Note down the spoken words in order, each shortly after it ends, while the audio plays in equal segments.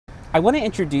I want to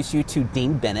introduce you to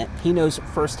Dean Bennett. He knows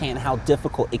firsthand how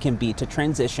difficult it can be to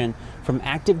transition from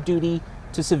active duty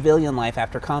to civilian life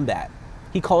after combat.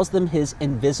 He calls them his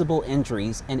invisible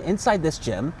injuries, and inside this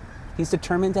gym, he's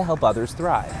determined to help others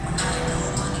thrive.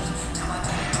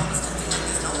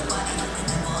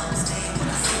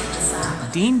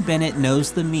 Dean Bennett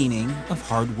knows the meaning of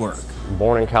hard work.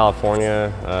 Born in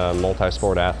California,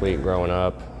 multi-sport athlete growing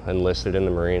up, enlisted in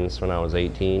the Marines when I was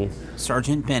 18.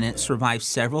 Sergeant Bennett survived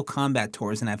several combat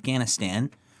tours in Afghanistan,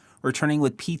 returning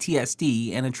with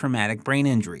PTSD and a traumatic brain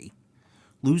injury.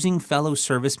 Losing fellow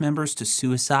service members to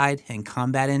suicide and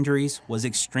combat injuries was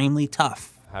extremely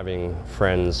tough. Having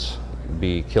friends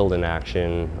be killed in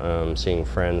action, seeing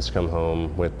friends come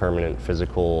home with permanent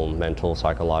physical, mental,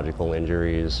 psychological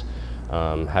injuries,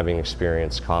 having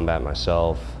experienced combat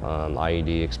myself,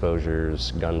 IED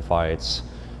exposures, gunfights.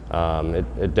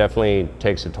 It definitely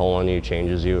takes a toll on you,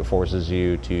 changes you, it forces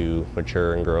you to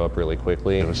mature and grow up really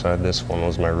quickly. Beside this one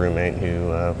was my roommate who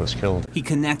was killed. He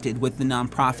connected with the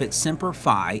nonprofit Semper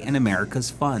Fi and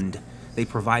America's Fund. They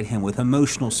provide him with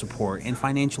emotional support and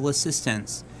financial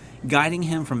assistance, guiding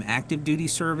him from active duty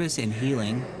service and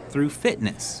healing through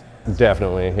fitness.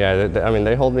 Definitely, yeah. I mean,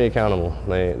 they hold me accountable.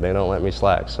 They don't let me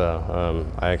slack, so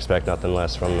I expect nothing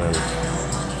less from them.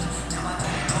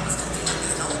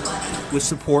 With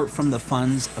support from the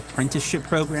Fund's apprenticeship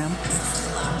program,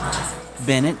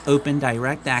 Bennett opened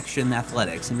Direct Action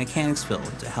Athletics in Mechanicsville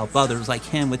to help others like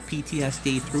him with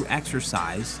PTSD through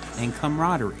exercise and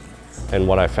camaraderie. And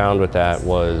what I found with that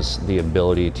was the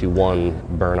ability to, one,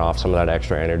 burn off some of that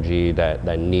extra energy,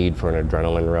 that need for an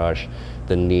adrenaline rush,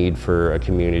 the need for a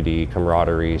community,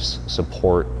 camaraderie,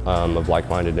 support of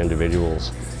like-minded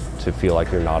individuals, to feel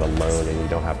like you're not alone and you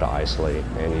don't have to isolate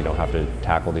and you don't have to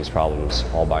tackle these problems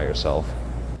all by yourself.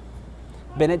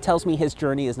 Bennett tells me his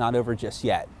journey is not over just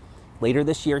yet. Later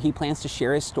this year, he plans to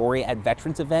share his story at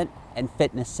veterans event and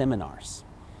fitness seminars.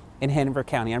 In Hanover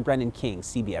County, I'm Brendan King,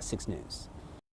 CBS 6 News.